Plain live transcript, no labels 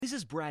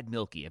This is Brad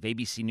Milkey of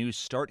ABC News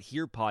Start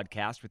Here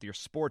podcast with your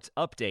sports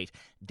update.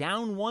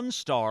 Down one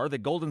star, the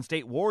Golden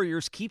State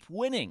Warriors keep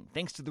winning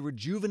thanks to the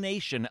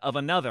rejuvenation of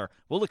another.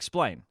 We'll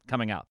explain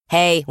coming up.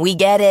 Hey, we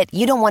get it.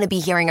 You don't want to be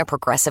hearing a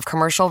Progressive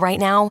commercial right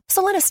now,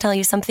 so let us tell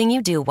you something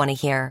you do want to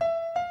hear.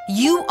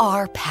 You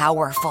are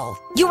powerful.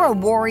 You're a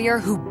warrior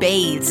who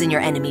bathes in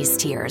your enemy's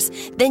tears.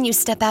 Then you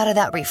step out of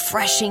that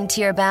refreshing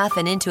tear bath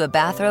and into a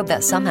bathrobe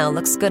that somehow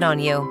looks good on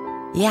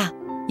you. Yeah,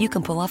 you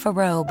can pull off a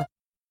robe.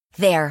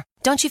 There.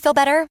 Don't you feel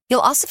better?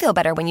 You'll also feel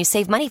better when you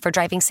save money for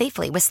driving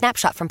safely with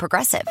Snapshot from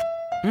Progressive.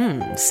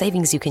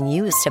 Savings you can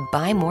use to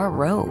buy more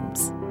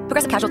robes.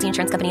 Progressive Casualty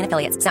Insurance Company and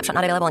Affiliates. Snapshot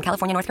not available in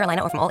California, North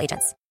Carolina, or from all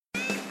agents.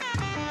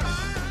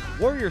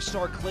 Warrior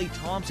star Klay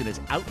Thompson is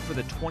out for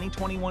the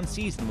 2021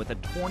 season with a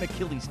torn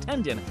Achilles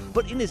tendon,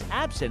 but in his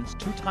absence,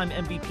 two-time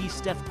MVP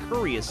Steph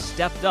Curry has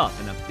stepped up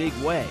in a big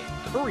way.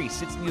 Curry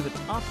sits near the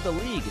top of the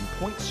league in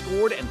points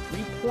scored and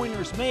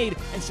three-pointers made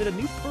and set a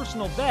new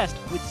personal best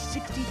with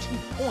 62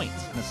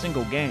 points in a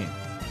single game.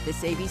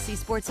 This ABC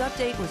Sports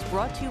Update was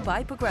brought to you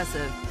by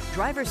Progressive.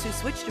 Drivers who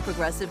switch to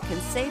Progressive can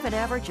save an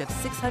average of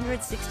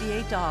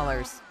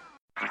 $668.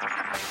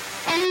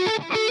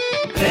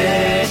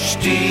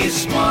 HD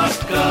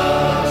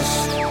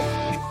Smartcast.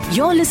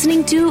 You're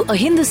listening to a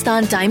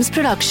Hindustan Times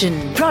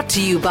production brought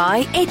to you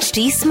by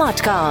HD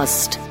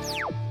Smartcast.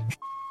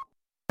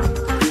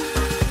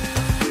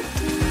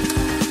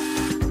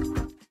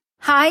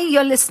 Hi,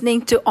 you're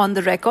listening to On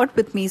the Record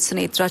with me,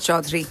 Sunetra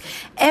Choudhury.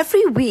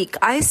 Every week,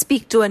 I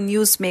speak to a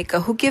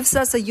newsmaker who gives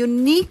us a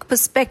unique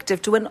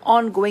perspective to an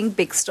ongoing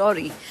big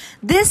story.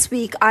 This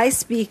week, I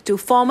speak to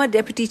former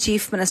Deputy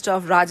Chief Minister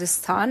of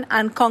Rajasthan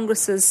and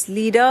Congress's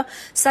leader,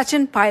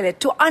 Sachin Pilot,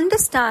 to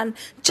understand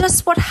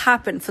just what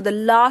happened for the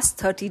last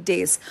 30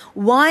 days.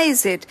 Why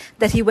is it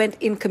that he went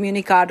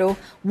incommunicado?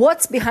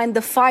 What's behind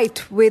the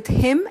fight with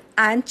him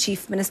and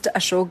Chief Minister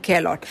Ashok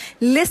Gehlot?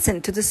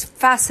 Listen to this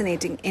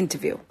fascinating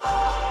interview.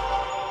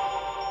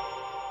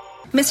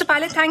 Mr.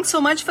 Pilot, thanks so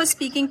much for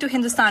speaking to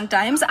Hindustan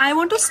Times. I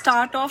want to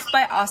start off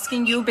by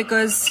asking you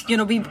because,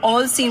 we've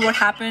all seen what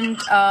happened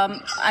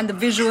and the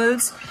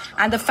visuals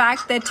and the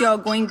fact that you're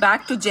going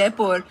back to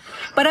Jaipur.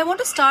 But I want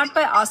to start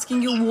by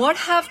asking you, what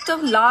have the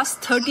last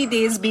 30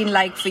 days been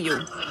like for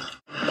you?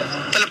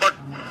 Well, about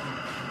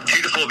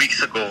 3 to 4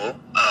 weeks ago,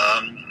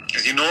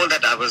 as you know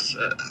that I was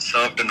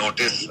served a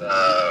notice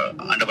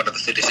under one of the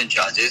sedition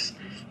charges.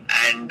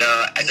 And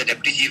as a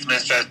Deputy Chief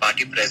Minister, as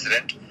Party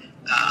President,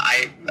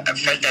 I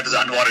felt that was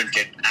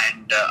unwarranted,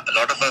 and a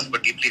lot of us were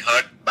deeply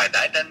hurt by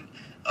that, and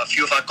a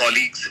few of our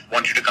colleagues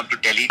wanted to come to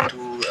Delhi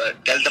to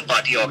tell the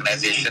party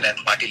organization and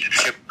party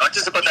leadership not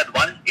just about that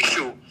one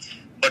issue,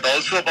 but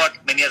also about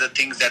many other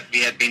things that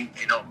we had been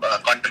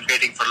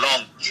contemplating for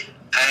long.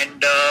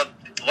 And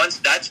once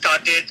that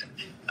started,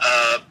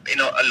 a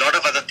lot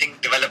of other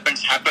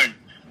developments happened.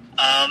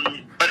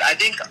 But I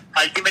think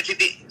ultimately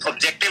the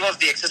objective of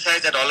the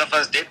exercise that all of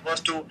us did was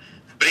to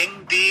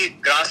bring the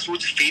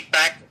grassroots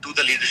feedback to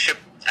the leadership,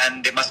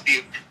 and they must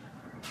be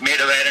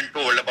made aware and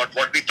told about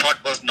what we thought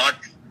was not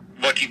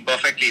working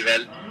perfectly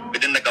well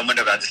within the government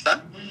of Rajasthan.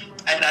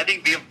 And I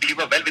think we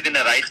were well within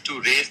our rights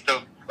to raise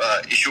the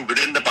issue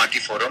within the party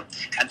forum.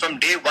 And from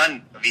day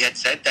one, we had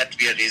said that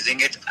we are raising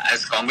it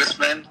as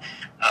congressmen,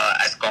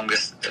 as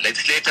Congress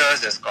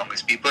legislators, as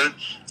Congress people.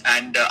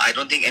 And I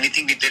don't think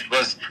anything we did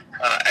was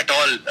at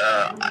all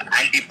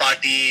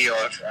anti-party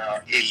or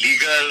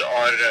illegal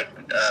or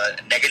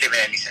negative in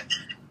any sense.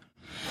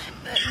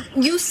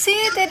 You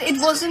say that it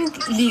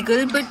wasn't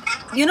legal, but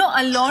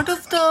a lot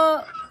of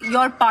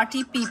your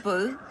party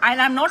people,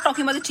 and I'm not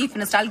talking about the Chief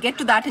Minister, I'll get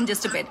to that in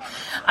just a bit.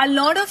 A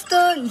lot of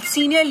the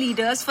senior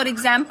leaders, for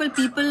example,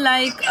 people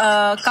like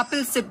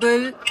Kapil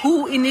Sibal,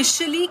 who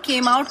initially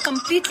came out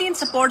completely in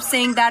support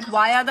saying that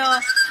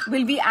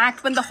will we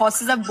act when the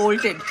horses have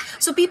bolted.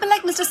 So people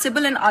like Mr.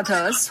 Sibal and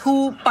others,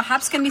 who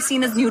perhaps can be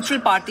seen as neutral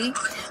party,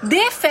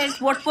 they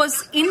felt what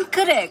was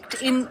incorrect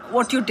in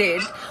what you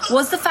did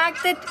was the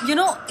fact that,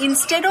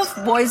 instead of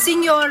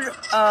voicing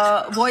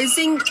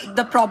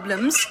the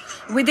problems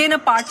within a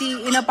party,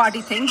 in a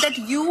party thing, that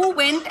you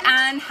went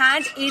and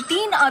had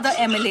 18 other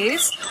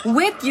MLAs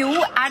with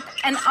you at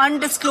an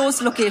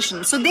undisclosed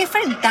location. So they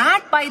felt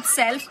that by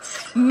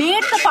itself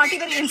made the party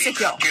very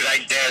insecure. You're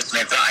right there,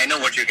 Sunetra. I know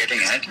what you're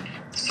getting at.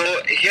 So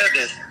hear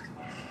this.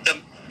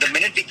 The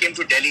minute we came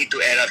to Delhi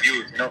to air our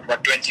views,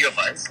 20 of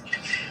us,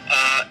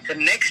 the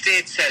next day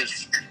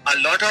itself, a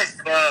lot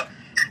of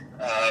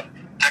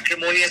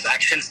acrimonious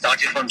action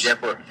started from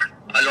Jaipur.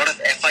 A lot of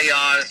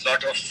FIRs, a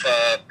lot of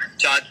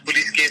charged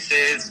police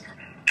cases,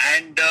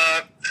 and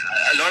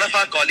a lot of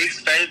our colleagues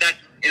felt that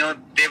they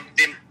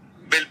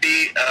will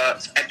be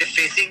at the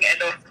facing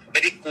end of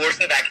very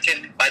coercive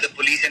action by the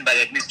police and by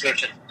the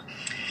administration.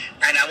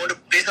 And I want to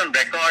place on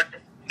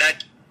record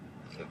that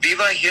we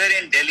were here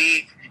in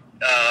Delhi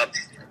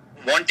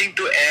wanting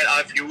to air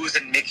our views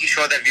and making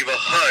sure that we were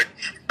heard,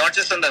 not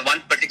just on the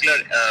one particular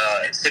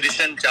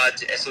sedition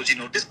charge SOG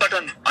notice, but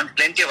on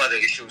plenty of other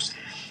issues.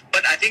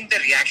 But I think the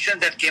reaction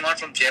that came out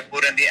from Jaipur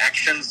and the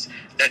actions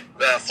that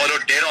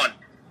followed thereon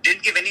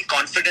didn't give any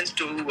confidence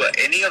to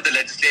any of the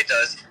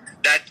legislators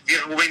that we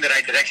are moving in the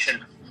right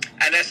direction.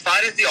 And as far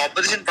as the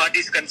opposition party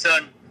is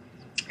concerned,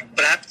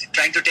 perhaps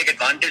trying to take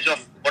advantage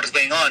of what is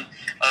going on,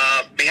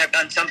 may have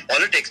done some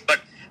politics,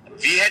 but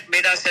we had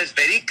made ourselves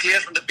very clear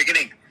from the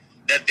beginning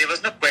that there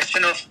was no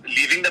question of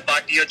leaving the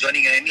party or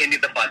joining any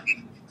of the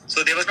party.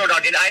 So there was no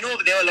doubt. And I know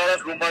there were a lot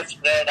of rumors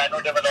spread. I know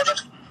there were a lot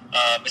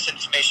of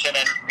misinformation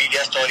and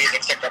media stories,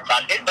 etc.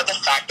 planted. But the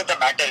fact of the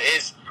matter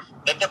is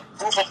that the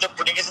proof of the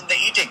pudding is in the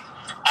eating.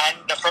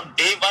 And from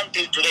day one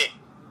till today,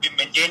 we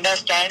maintained our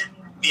stand.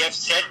 We have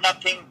said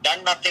nothing,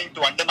 done nothing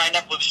to undermine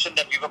our position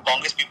that we were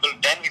Congress people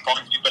then, we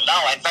Congress people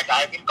now. In fact,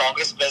 I have been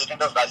Congress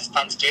president of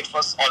Rajasthan state for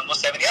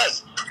almost 7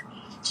 years.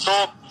 So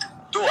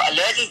to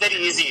allege is very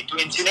easy, to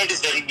insinuate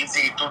is very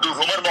easy, to do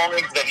rumor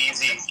mongering is very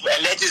easy, to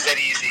allege is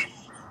very easy.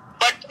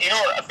 But,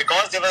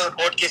 because there was a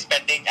court case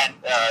pending and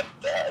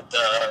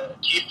the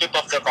chief whip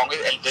of the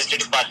Congress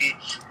legislative party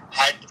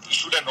had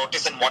issued a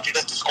notice and wanted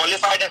us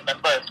disqualified as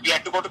members, we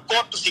had to go to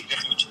court to seek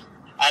refuge.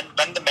 And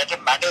when the matter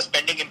was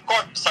pending in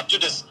court, sub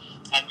judice,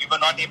 and we were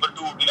not able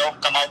to,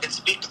 come out and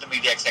speak to the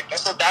media, etc.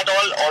 So that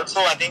all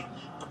also, I think,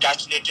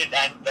 procrastinated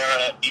and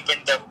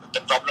deepened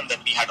the problem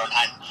that we had on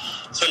hand.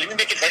 So let me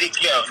make it very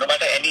clear, no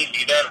matter any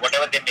leader,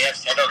 whatever they may have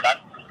said or done,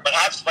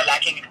 perhaps were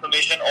lacking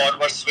information or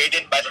were swayed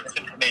in by the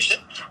misinformation.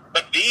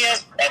 But we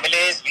as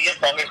MLAs, we as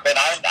Congress,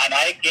 and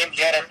I came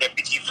here as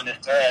Deputy Chief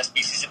Minister, as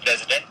PCC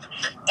President,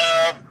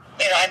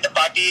 and the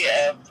party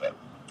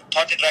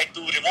thought it right to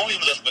remove him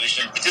from this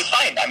position, which is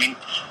fine. I mean,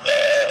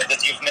 the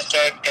Chief Minister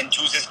can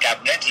choose his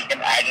cabinet, he can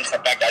add and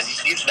subtract as he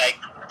feels like.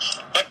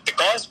 But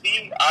because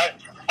we are,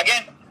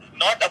 again,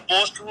 not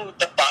opposed to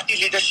the party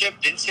leadership,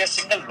 didn't say a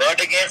single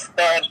word against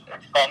the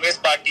Congress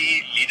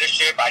party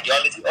leadership,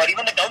 ideology, or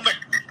even the government.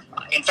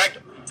 In fact,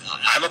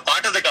 I'm a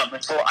part of the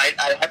government, so I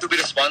have to be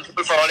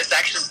responsible for all its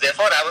actions.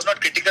 Therefore, I was not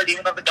critical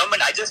even of the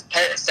government. I just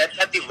said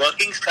that the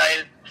working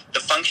style, the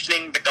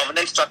functioning, the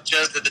governance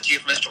structures that the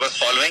Chief Minister was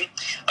following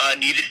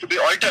needed to be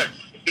altered.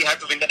 We had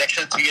to win the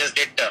election 3 years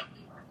later.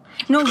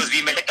 No. Because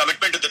we made a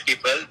commitment to the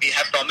people, we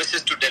have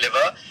promises to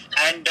deliver,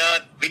 and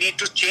we need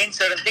to change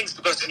certain things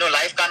because,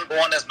 life can't go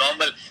on as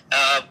normal.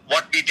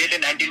 What we did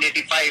in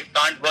 1985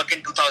 can't work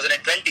in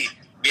 2020.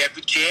 We have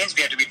to change,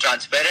 we have to be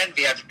transparent,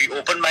 we have to be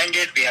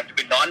open-minded, we have to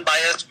be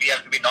non-biased, we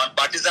have to be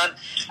non-partisan,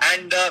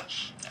 and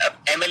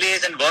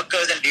MLAs and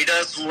workers and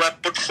leaders who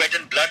have put sweat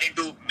and blood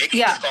into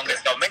making this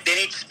Congress government, they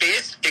need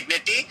space,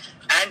 dignity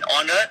and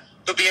honor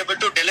to be able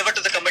to deliver to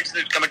the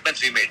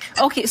commitments we made.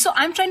 Okay, so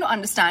I'm trying to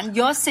understand.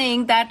 You're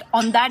saying that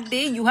on that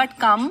day you had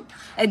come,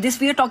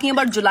 we are talking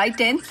about July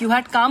 10th, you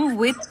had come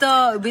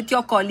with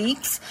your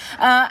colleagues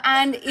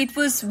and it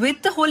was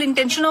with the whole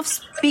intention of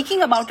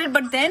speaking about it,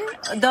 but then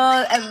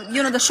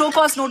the show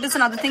cause notice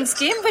and other things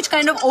came which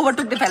kind of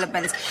overtook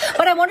developments.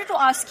 But I wanted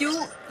to ask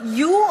you,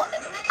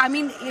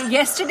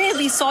 yesterday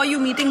we saw you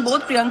meeting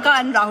both Priyanka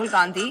and Rahul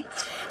Gandhi.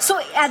 So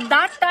at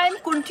that time,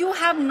 couldn't you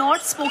have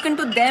not spoken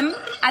to them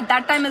at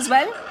that time as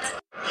well?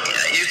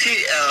 You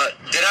see,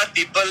 there are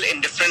people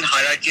in different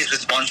hierarchies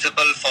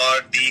responsible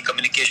for the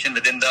communication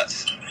within the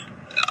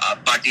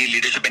party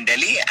leadership in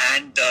Delhi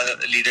and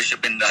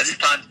leadership in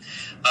Rajasthan.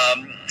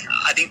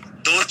 I think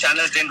those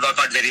channels didn't work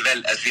out very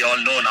well, as we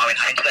all know now in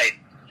hindsight.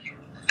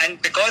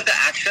 And because the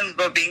actions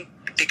were being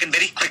taken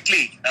very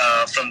quickly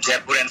from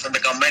Jaipur and from the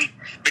government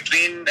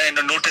between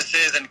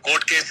notices and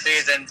court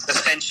cases and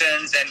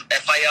suspensions and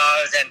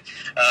FIRs and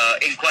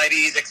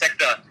inquiries,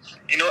 etc.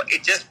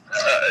 It just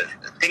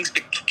things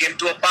came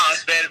to a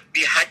pass where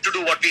we had to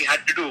do what we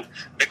had to do,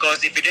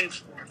 because if we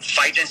didn't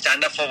fight and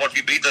stand up for what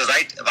we believe was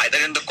right, either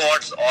in the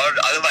courts or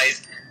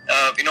otherwise,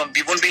 we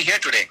won't be here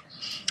today.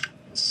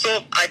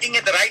 So I think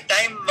at the right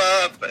time,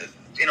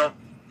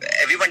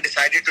 everyone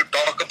decided to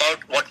talk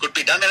about what could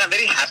be done, and I'm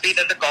very happy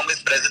that the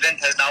Congress president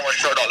has now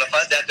assured all of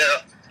us that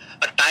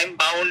a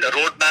time-bound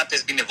roadmap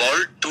has been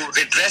evolved to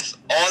redress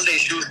all the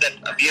issues that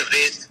we have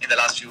raised in the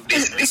last few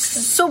days.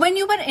 So when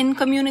you were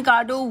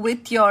incommunicado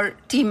with your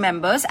team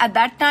members, at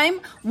that time,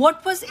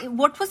 what was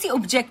the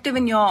objective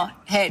in your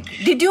head?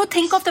 Did you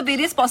think of the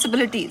various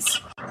possibilities?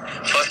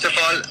 First of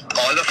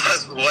all of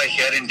us who are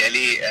here in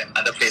Delhi and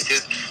other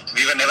places,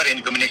 we were never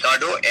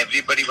incommunicado.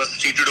 Everybody was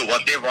free to do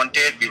what they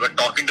wanted. We were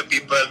talking to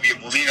people. We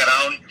were moving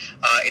around.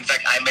 In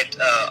fact, I met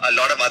a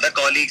lot of other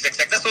colleagues,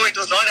 etc. So it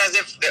was not as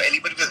if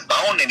anybody was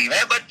bound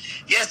anywhere. But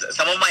yes,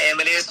 some of my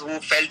MLAs who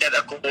felt that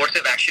a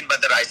coercive action by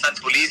the Rajasthan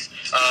police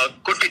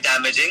could be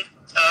damaging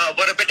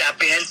were a bit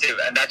apprehensive.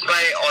 And that's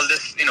why all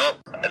this,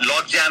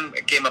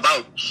 logjam came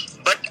about.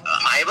 But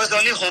I was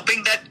only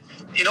hoping that,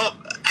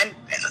 and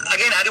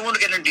again, I don't want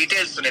to get into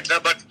details,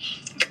 Sunetra, but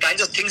the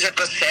kinds of things that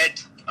were said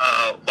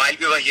while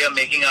we were here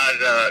making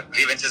our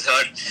grievances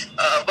heard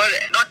were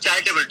not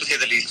charitable, to say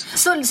the least.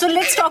 So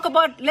let's talk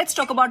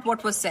about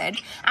what was said.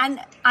 And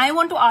I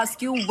want to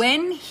ask you,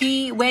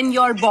 when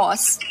your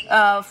boss,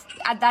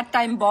 at that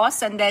time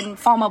boss and then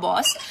former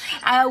boss,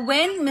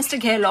 when Mr.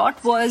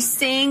 Gehlot was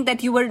saying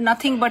that you were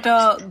nothing but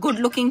a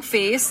good-looking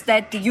face,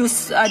 that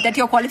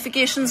your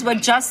qualifications were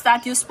just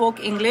that you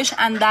spoke English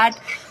and that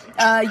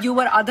you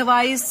were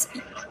otherwise,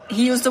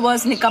 he used the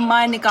words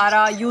nikamma and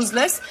nikara,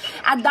 useless.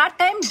 At that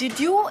time, did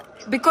you,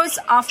 because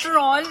after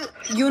all,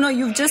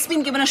 you've just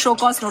been given a show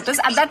cause notice.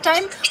 At that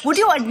time, would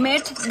you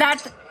admit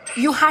that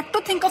you had to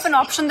think of an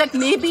option that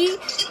maybe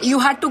you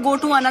had to go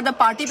to another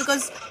party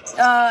because,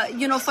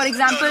 for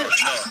example...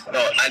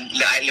 No.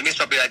 Let me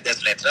stop you right there,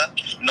 Sunetra.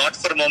 Not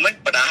for a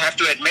moment, but I have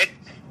to admit,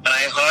 when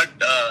I heard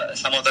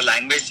some of the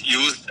language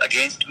used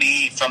against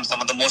me from some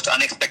of the most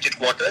unexpected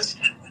quarters,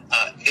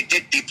 it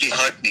did deeply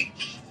hurt me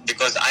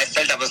because I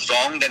felt I was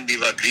wronged and we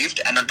were grieved.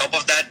 And on top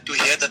of that, to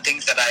hear the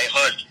things that I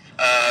heard,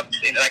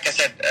 like I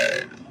said,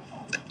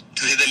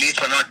 to say the least,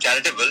 were not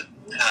charitable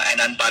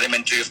and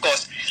unparliamentary, of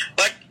course.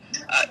 But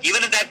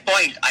even at that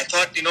point, I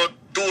thought,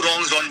 two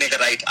wrongs don't make a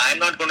right. I'm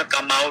not going to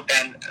come out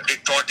and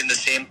retort in the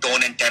same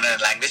tone and tenor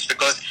and language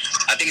because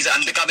I think it's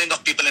unbecoming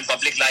of people in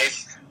public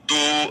life to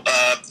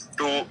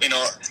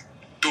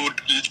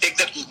take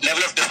the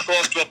level of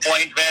discourse to a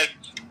point where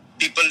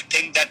people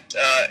think that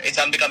it's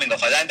unbecoming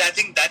of us. And I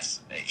think that's,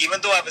 even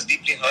though I was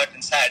deeply hurt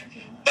and sad,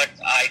 but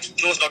I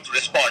chose not to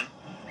respond.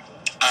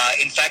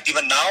 In fact,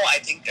 even now, I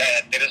think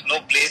there is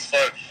no place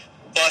for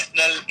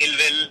personal ill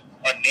will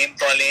or name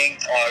calling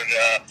or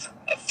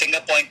finger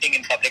pointing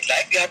in public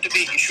life. You have to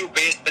be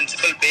issue-based,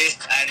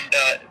 principle-based, and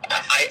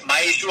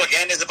my issue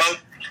again is about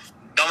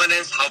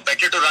governance, how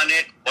better to run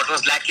it, what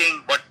was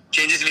lacking, what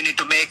changes we need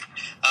to make.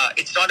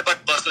 It's not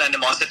about personal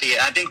animosity.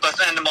 I think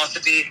personal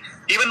animosity,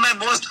 even my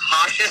most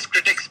harshest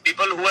critics,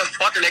 people who have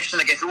fought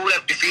elections against, who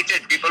have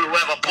defeated, people who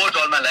have opposed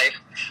all my life,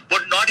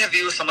 would not have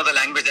used some of the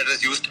language that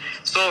was used.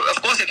 So,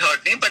 of course, it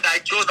hurt me, but I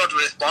chose not to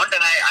respond,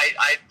 and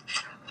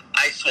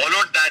I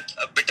swallowed that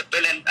bitter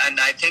pill, and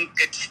I think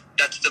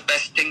that's the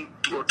best thing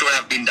to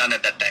have been done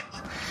at that time.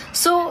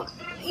 So,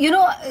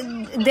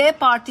 their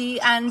party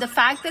and the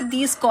fact that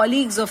these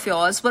colleagues of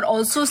yours were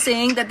also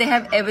saying that they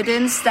have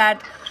evidence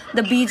that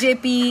the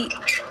BJP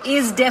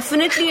is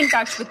definitely in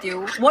touch with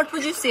you. What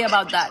would you say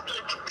about that?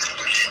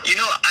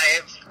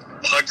 I've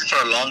heard this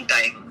for a long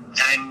time.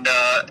 And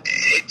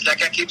it's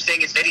like I keep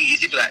saying, it's very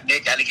easy to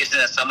make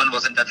allegations that someone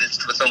was in touch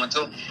with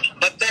so-and-so.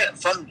 But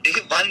from day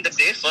one,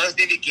 first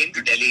day we came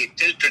to Delhi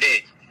till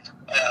today,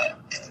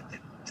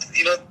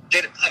 we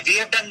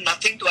have done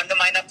nothing to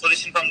undermine our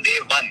position from day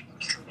one.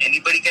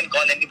 Anybody can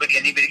call anybody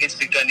can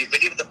speak to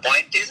anybody. But the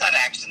point is, our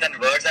actions and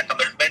words, our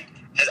commitment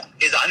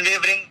is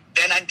unwavering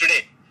then and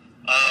today.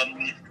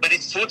 But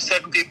it suits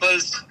certain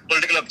people's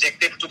political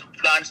objective to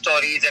plant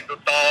stories and to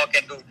talk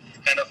and to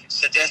kind of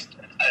suggest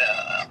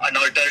an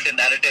alternative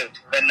narrative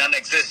when none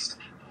exists.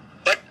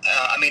 But,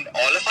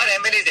 all of our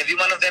MLAs, every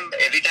one of them,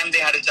 every time they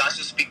had a chance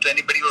to speak to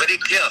anybody, were very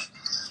clear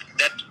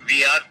that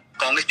we are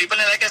Congress people.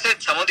 And like I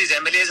said, some of these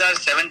MLAs are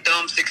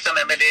 7-term, 6-term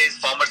MLAs,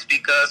 former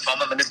speakers,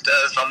 former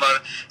ministers,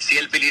 former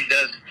CLP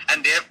leaders.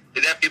 And they have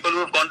people who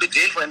have gone to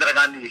jail for Indira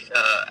Gandhi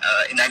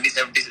in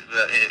 1970s,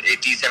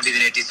 80s, 70s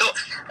and 80s. So,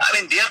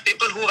 they are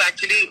people who have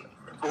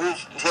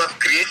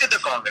created the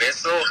Congress.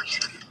 So,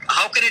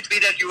 how can it be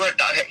that you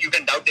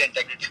can doubt their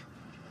integrity?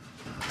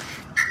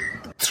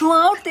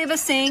 Throughout, they were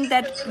saying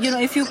that,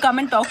 if you come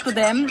and talk to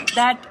them,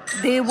 that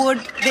they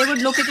would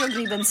look at your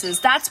grievances.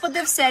 That's what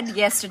they've said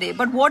yesterday.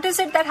 But what is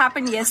it that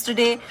happened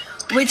yesterday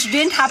which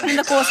didn't happen in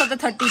the course of the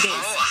 30 days?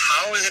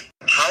 How is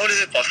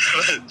it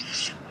possible?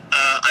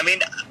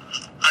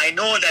 I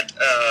know that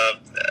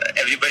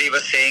everybody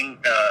was saying,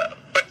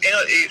 but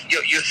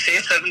you say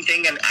certain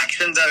thing and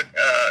actions are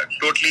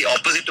totally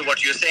opposite to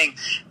what you're saying.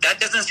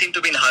 That doesn't seem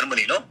to be in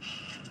harmony, no?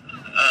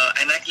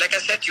 And like I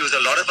said, a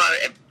lot of our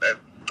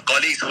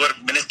colleagues who were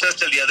ministers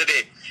till the other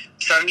day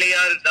suddenly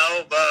are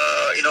now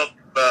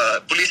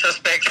police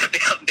suspects. They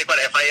got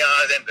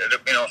FIRs and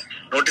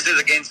notices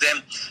against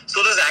them.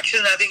 So those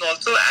actions, I think,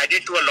 also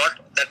added to a lot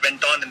that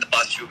went on in the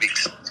past few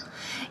weeks.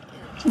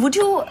 Would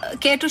you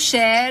care to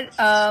share,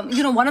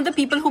 one of the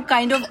people who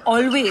kind of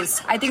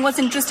always, I think what's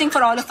interesting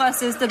for all of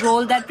us is the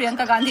role that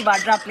Priyanka Gandhi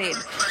Vadra played.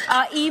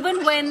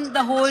 Even when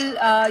the whole,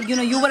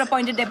 you were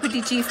appointed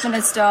Deputy Chief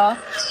Minister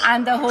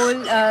and the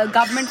whole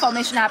government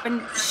formation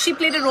happened, she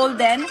played a role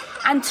then.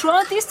 And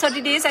throughout these 30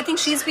 days, I think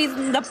she's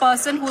been the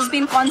person who's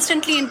been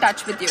constantly in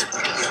touch with you.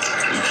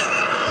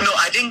 No,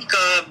 I think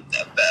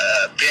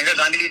Priyanka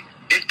Gandhi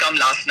did come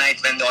last night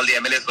when all the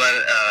MLAs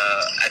were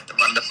at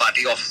one of the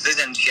party offices,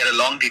 and she had a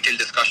long, detailed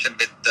discussion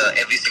with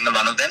every single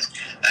one of them.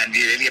 And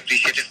we really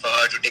appreciated for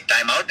her to take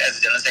time out as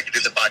the General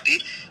Secretary of the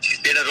party. She's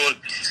played a role.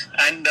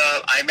 And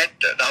I met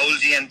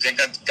Rahulji and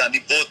Priyanka Gandhi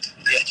both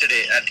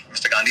yesterday at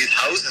Mr. Gandhi's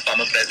house, the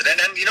former president.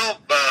 And,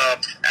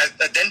 as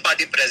the then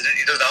party president,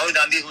 it was Rahul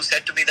Gandhi who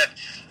said to me that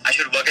I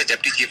should work as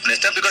Deputy Chief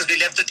Minister because we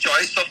left the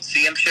choice of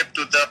CMship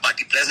to the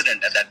party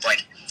president at that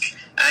point.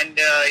 And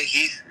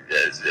he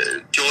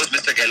chose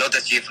Mr. Gehlot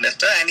as Chief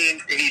Minister, and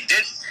he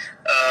did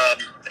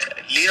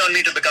lean on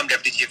me to become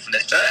Deputy Chief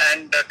Minister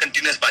and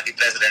continuous party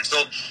president.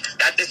 So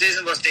that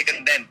decision was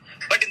taken then.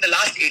 But in the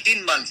last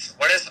 18 months,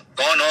 what has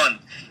gone on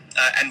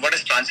and what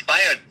has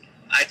transpired,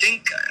 I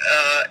think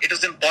it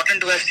was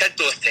important to have said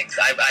those things.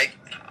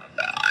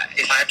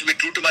 if I have to be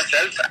true to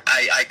myself,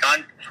 I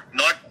can't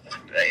not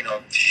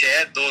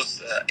share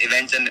those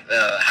events and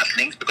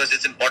happenings because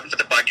it's important for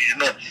the party to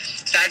know.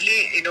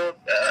 Sadly,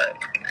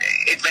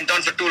 it went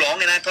on for too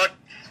long, and I thought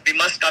we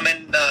must come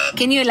and.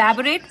 Can you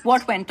elaborate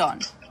what went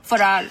on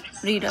for our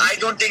readers? I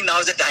don't think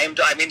now's the time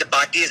to. I mean, the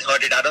party has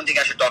heard it. I don't think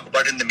I should talk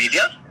about it in the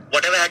media.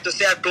 Whatever I had to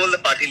say, I've told the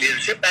party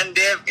leadership, and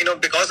they have,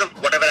 because of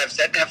whatever I've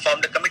said, have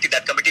formed a committee.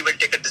 That committee will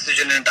take a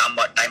decision in a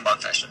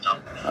time-bound fashion now.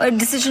 A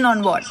decision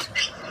on what?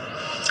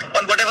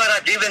 On whatever our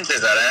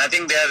grievances are, and I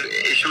think there are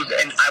issues,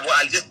 and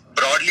I'll just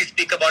broadly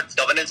speak about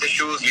governance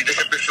issues,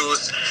 leadership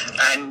issues,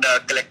 and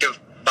collective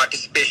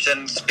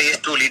participation, space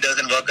to leaders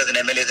and workers and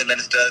MLAs and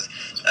ministers,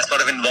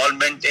 sort of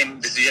involvement in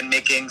decision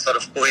making, sort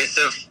of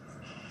cohesive,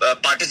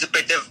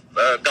 participative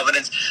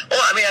governance.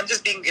 I'm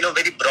just being,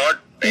 very broad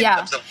in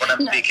terms of what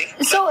I'm speaking.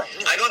 So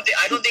I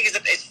don't think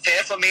it's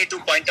fair for me to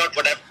point out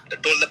what I've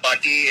told the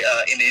party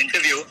in an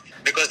interview,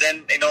 because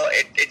then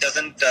it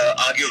doesn't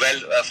argue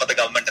well for the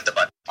government and the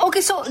party.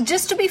 Okay, so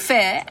just to be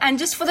fair, and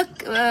just for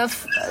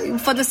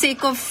the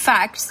sake of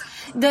facts,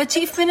 the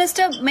Chief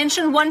Minister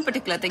mentioned one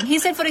particular thing. He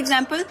said, for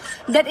example,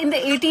 that in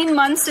the 18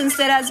 months since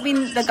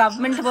the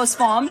government was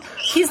formed,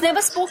 he's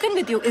never spoken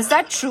with you. Is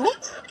that true?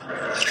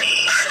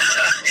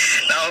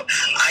 Now,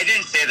 I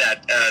didn't say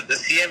that. The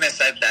CM has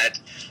said that.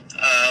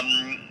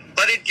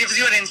 But it gives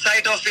you an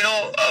insight of,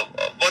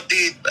 what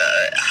the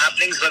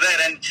happenings were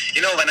there. And,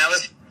 when I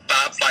was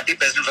party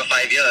president for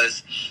 5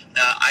 years,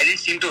 I didn't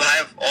seem to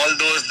have all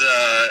those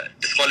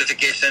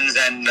disqualifications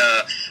and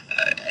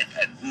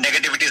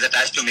negativities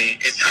attached to me.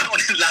 It's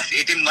only in the last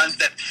 18 months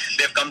that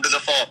they've come to the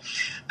fore.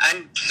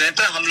 And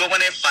Sunetra, hum logon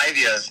ne 5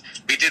 years.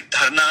 We did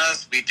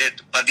dharnas, we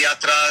did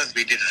padyatras,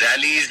 we did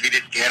rallies, we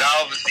did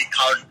gheravs,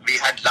 we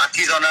had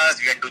lathis on us,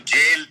 we went to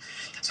jail.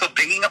 So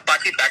bringing a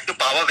party back to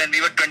power when we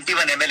were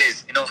 21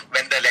 MLAs,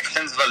 when the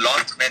elections were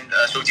lost, when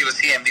Ashok was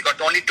CM, we got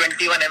only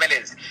 21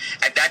 MLAs.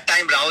 At that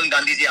time, Rahul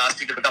Gandhi ji asked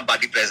me to become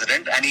party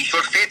president, and he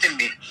showed faith in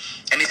me.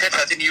 And he said,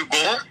 Sachin, you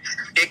go,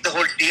 take the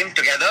whole team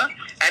together.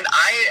 And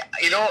I,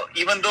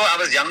 even though I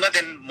was younger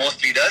than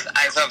most leaders,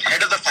 as a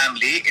head of the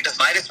family, it was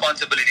my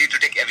responsibility to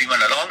take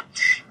everyone along.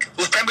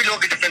 Us time bhi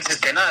log ki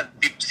differences the na,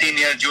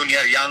 senior,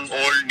 junior, young,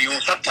 old, new,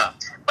 sab tha.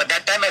 But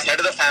that time, as head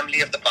of the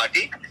family of the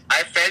party,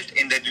 I felt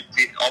in the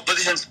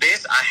opposition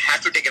space, I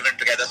had to take everyone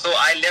together. So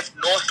I left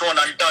no stone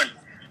unturned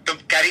to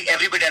carry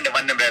everybody under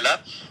one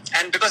umbrella.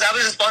 And because I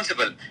was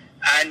responsible.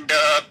 And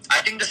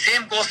I think the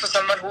same goes for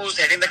someone who's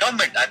heading the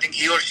government. I think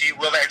he or she,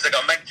 whoever heads the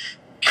government,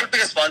 should be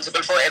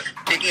responsible for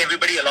taking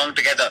everybody along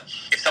together.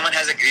 If someone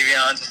has a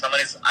grievance, or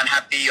someone is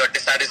unhappy or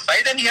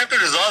dissatisfied, then you have to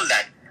resolve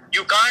that.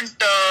 You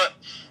can't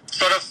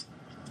sort of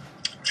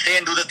say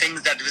and do the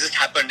things that just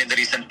happened in the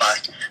recent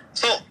past.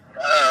 So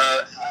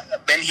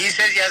when he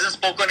says he hasn't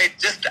spoken, it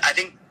just, I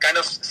think, kind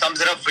of sums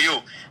it up for you.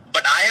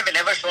 But I have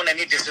never shown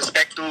any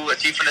disrespect to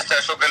Chief Minister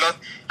Ashok Gehlot.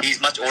 He's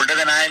much older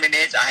than I am in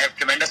age. I have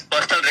tremendous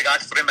personal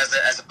regards for him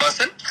as a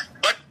person.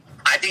 But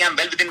I think I'm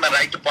well within my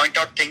right to point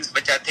out things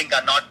which I think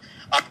are not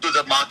up to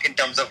the mark in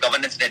terms of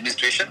governance and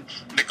administration.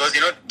 Because,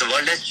 the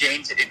world has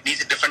changed. It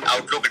needs a different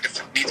outlook.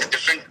 It needs a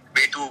different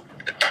way to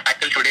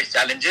tackle today's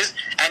challenges.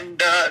 And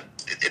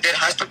there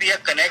has to be a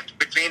connect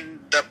between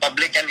the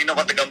public and,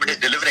 what the government is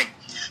delivering.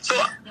 So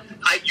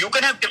you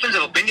can have difference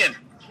of opinion,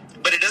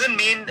 but it doesn't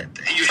mean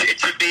it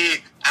should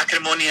be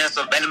acrimonious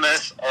or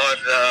venomous or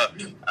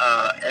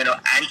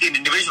anti an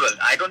individual.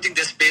 I don't think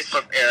there's space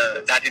for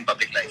that in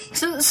public life.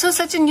 So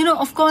Sachin,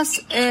 of course,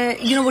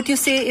 what you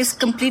say is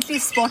completely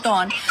spot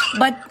on.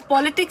 But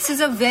politics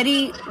is a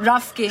very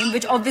rough game,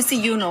 which obviously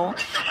you know.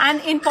 And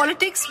in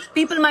politics,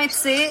 people might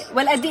say,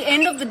 well, at the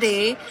end of the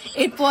day,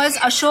 it was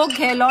Ashok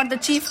Gehlot, the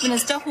chief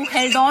minister, who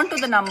held on to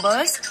the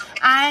numbers,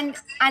 and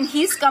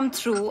he's come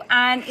through.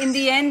 And in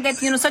the end, that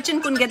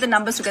Sachin couldn't get the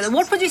numbers together.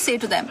 What would you say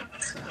to them?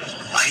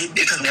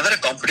 It was never a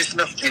competition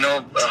of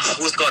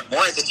who's got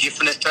more as a chief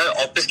minister.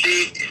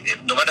 Obviously,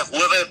 no matter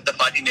whoever the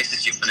party makes the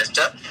chief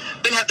minister,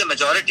 will have the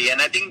majority.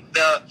 And I think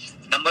the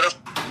number of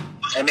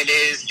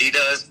MLAs,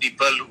 leaders,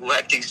 people who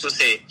had things to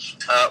say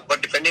were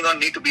depending on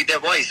me to be their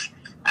voice,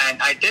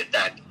 and I did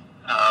that.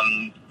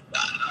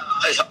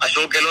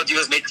 Ashok Gehlot, he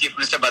was made chief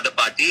minister by the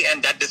party,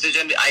 and that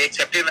decision I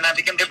accepted when I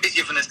became deputy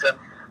chief minister.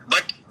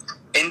 But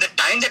in the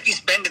time that we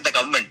spent in the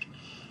government,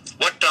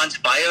 what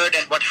transpired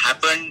and what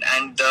happened,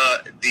 and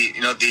the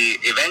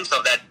events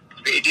of that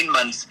 18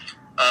 months,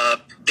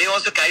 they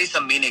also carry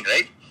some meaning,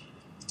 right?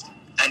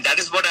 And that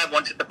is what I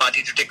wanted the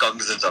party to take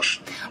cognizance of.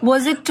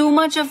 Was it too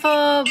much of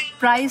a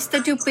price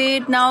that you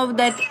paid now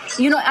that,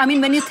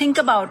 when you think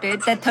about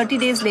it, that 30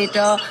 days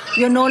later,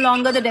 you're no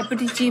longer the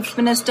deputy chief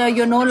minister,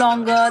 you're no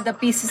longer the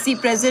PCC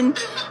president.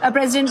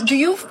 Do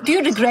you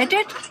regret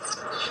it?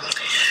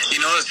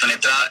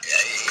 Sunetra,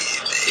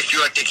 if you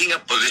are taking a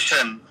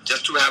position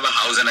just to have a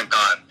house and a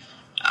car,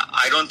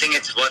 I don't think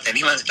it's worth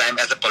anyone's time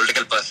as a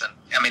political person.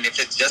 If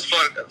it's just for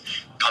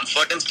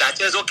comfort and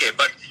stature, it's okay.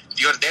 But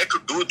you're there to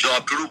do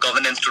job, to do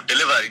governance, to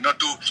deliver,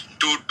 to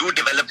do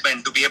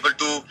development, to be able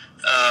to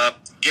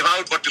give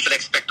out what people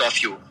expect of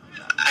you.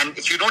 And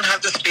if you don't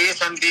have the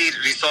space and the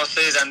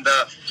resources and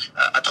the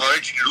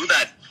authority to do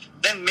that,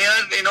 then mere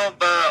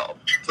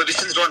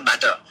positions don't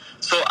matter.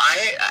 So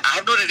I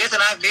have no regrets,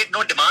 and I have made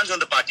no demands on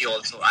the party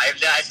also. I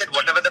said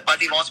whatever the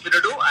party wants me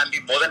to do, I'll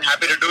be more than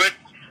happy to do it.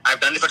 I've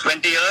done it for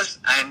 20 years,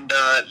 and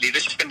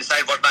leadership can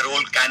decide what my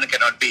role can and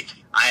cannot be.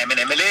 I am an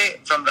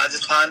MLA from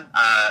Rajasthan.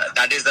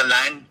 That is the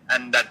land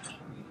and that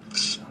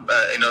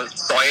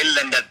soil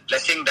and that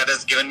blessing that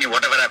has given me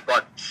whatever I've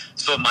got.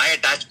 So my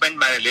attachment,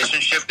 my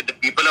relationship with the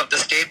people of the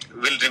state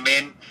will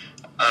remain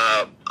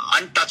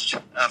untouched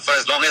for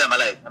as long as I'm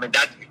alive. I mean,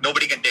 that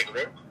nobody can take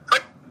away.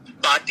 But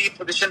party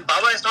position,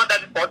 power is not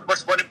that important.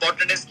 What's more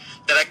important is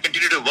that I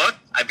continue to work.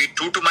 I be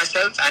true to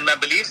myself and my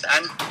beliefs,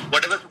 and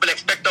whatever people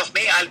expect of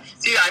me, I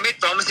made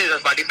promises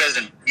as party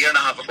president a year and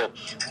a half ago.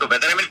 So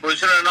whether I'm in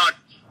position or not,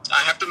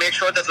 I have to make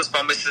sure that those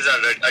promises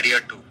are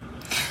adhered to.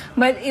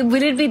 But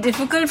will it be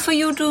difficult for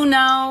you to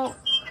now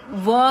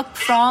work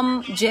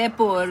from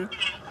Jaipur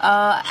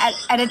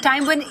at a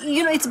time when,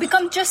 it's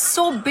become just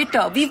so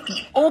bitter? We've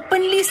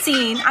openly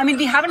seen,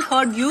 we haven't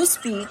heard you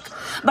speak,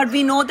 but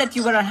we know that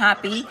you were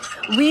unhappy.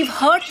 We've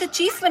heard the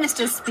chief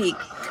minister speak.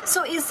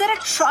 So is there a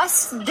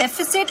trust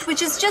deficit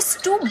which is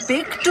just too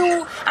big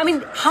to,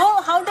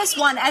 how does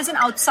one, as an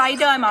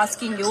outsider, I'm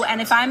asking you,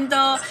 and if I'm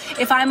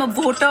a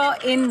voter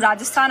in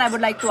Rajasthan, I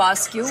would like to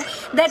ask you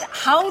that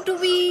how do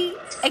we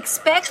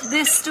expect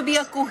this to be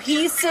a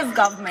cohesive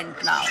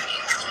government now?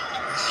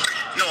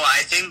 No,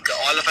 I think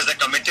all of us are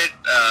committed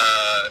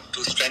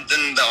to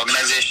strengthen the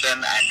organization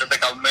and to the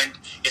government.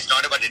 It's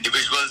not about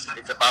individuals.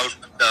 It's about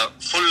the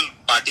full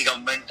party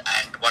government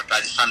and what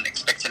Rajasthan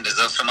expects and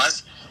deserves from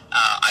us.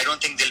 I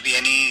don't think there'll be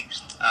any...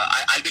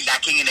 I'll be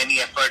lacking in any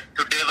effort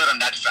to deliver on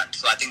that front.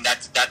 So I think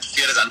that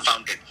fear is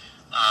unfounded.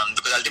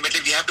 Because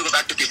ultimately we have to go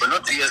back to people,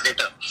 3 years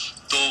later.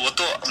 So वो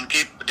तो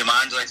उनकी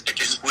demands or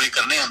expectations पूरी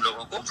करने हैं हम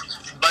लोगों को.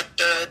 But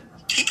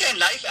ठीक है, in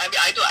life,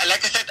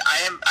 like I said, I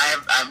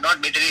have not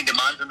made any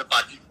demands on the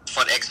party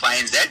for X, Y,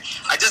 and Z.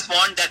 I just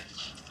want that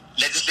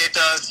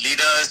legislators,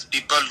 leaders,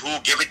 people who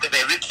give it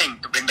everything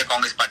to bring the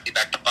Congress party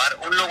back to power,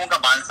 उन लोगों का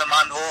मान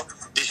सम्मान हो.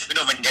 They should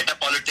be vendetta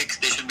politics.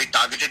 They should be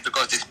targeted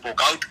because they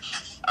spoke out.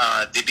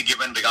 They be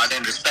given regard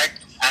and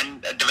respect,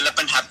 and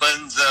development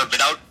happens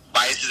without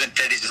biases and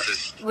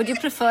prejudices. Would you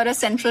prefer a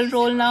central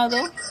role now,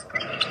 though?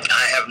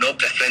 I have no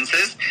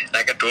preferences.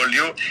 Like I told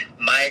you,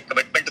 my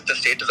commitment to the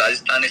state of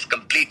Rajasthan is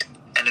complete.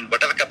 And in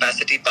whatever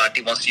capacity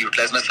party wants to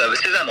utilize my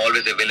services, I'm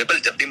always available.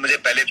 जब भी मुझे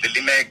पहले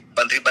दिल्ली में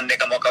मंत्री बनने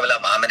का मौका मिला,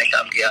 वहाँ मैंने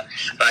काम किया.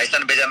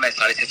 राजस्थान भेजा, मैं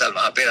 6.5 साल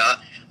वहाँ पे रहा.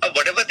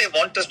 Whatever they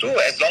want us to do,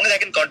 as long as I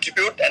can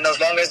contribute, and as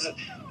long as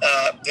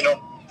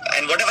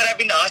and whatever I've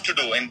been asked to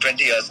do in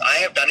 20 years, I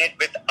have done it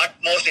with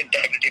utmost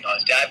integrity and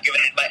honesty. I have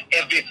given it my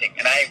everything,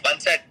 and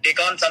once I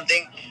take on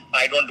something,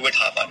 I don't do it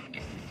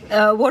half-heartedly.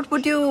 What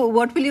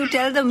will you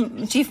tell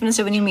the chief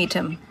minister when you meet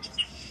him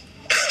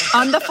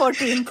on the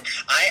 14th?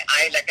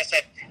 Like I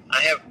said,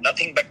 I have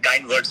nothing but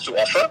kind words to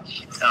offer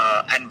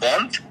and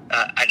warmth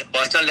at a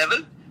personal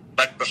level.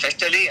 But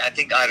professionally, I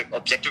think our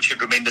objective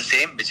should remain the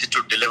same, which is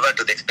to deliver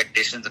to the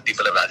expectations of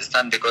people of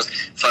Rajasthan, because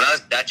for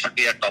us, that should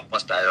be our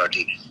topmost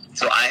priority.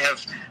 So I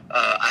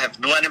have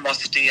no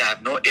animosity, I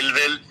have no ill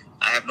will,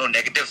 I have no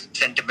negative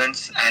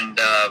sentiments, and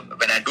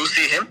when I do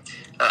see him,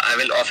 I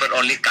will offer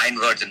only kind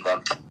words and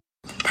warmth.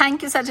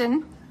 Thank you,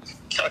 Sachin.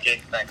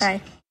 Okay, thanks.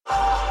 Bye.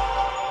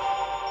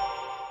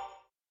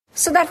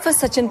 So that was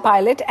Sachin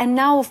Pilot, and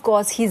now, of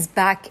course, he's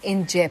back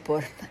in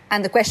Jaipur.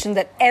 And the question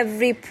that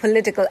every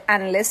political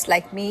analyst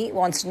like me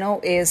wants to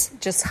know is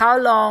just how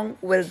long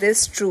will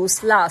this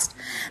truce last?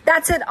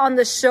 That's it on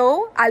the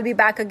show. I'll be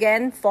back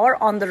again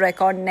for On The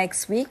Record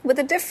next week with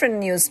a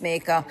different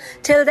newsmaker.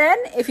 Till then,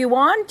 if you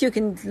want, you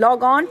can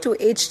log on to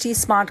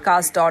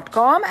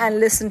htsmartcast.com and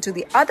listen to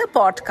the other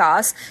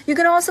podcasts. You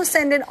can also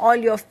send in all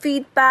your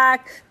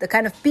feedback, the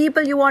kind of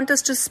people you want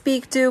us to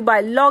speak to by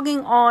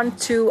logging on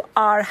to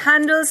our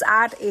handles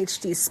at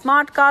HT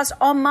Smartcast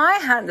or my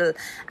handle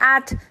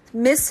at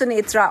Miss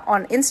Sunetra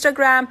on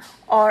Instagram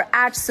or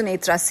at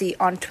Sunetra C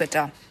on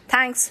Twitter.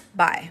 Thanks.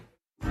 Bye.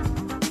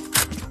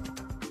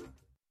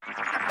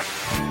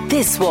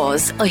 This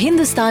was a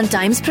Hindustan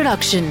Times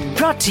production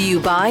brought to you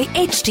by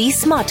HT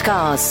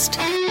Smartcast.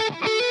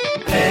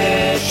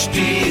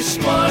 HT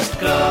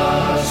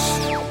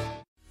Smartcast.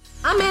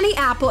 I'm Annie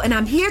Apple, and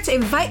I'm here to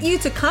invite you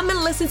to come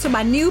and listen to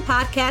my new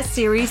podcast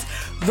series,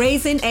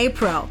 Raising a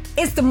Pro.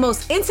 It's the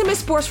most intimate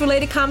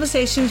sports-related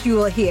conversations you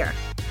will hear.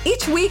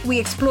 Each week, we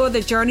explore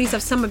the journeys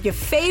of some of your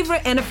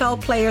favorite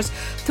NFL players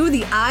through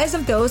the eyes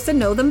of those that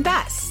know them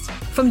best.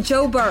 From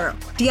Joe Burrow,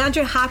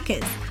 DeAndre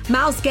Hopkins,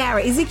 Myles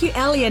Garrett, Ezekiel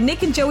Elliott,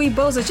 Nick and Joey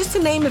Bosa, just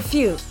to name a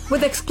few.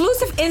 With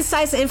exclusive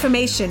insights and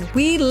information,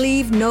 we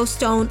leave no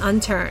stone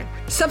unturned.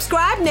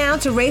 Subscribe now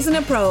to Raising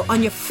a Pro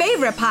on your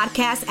favorite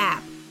podcast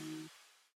app.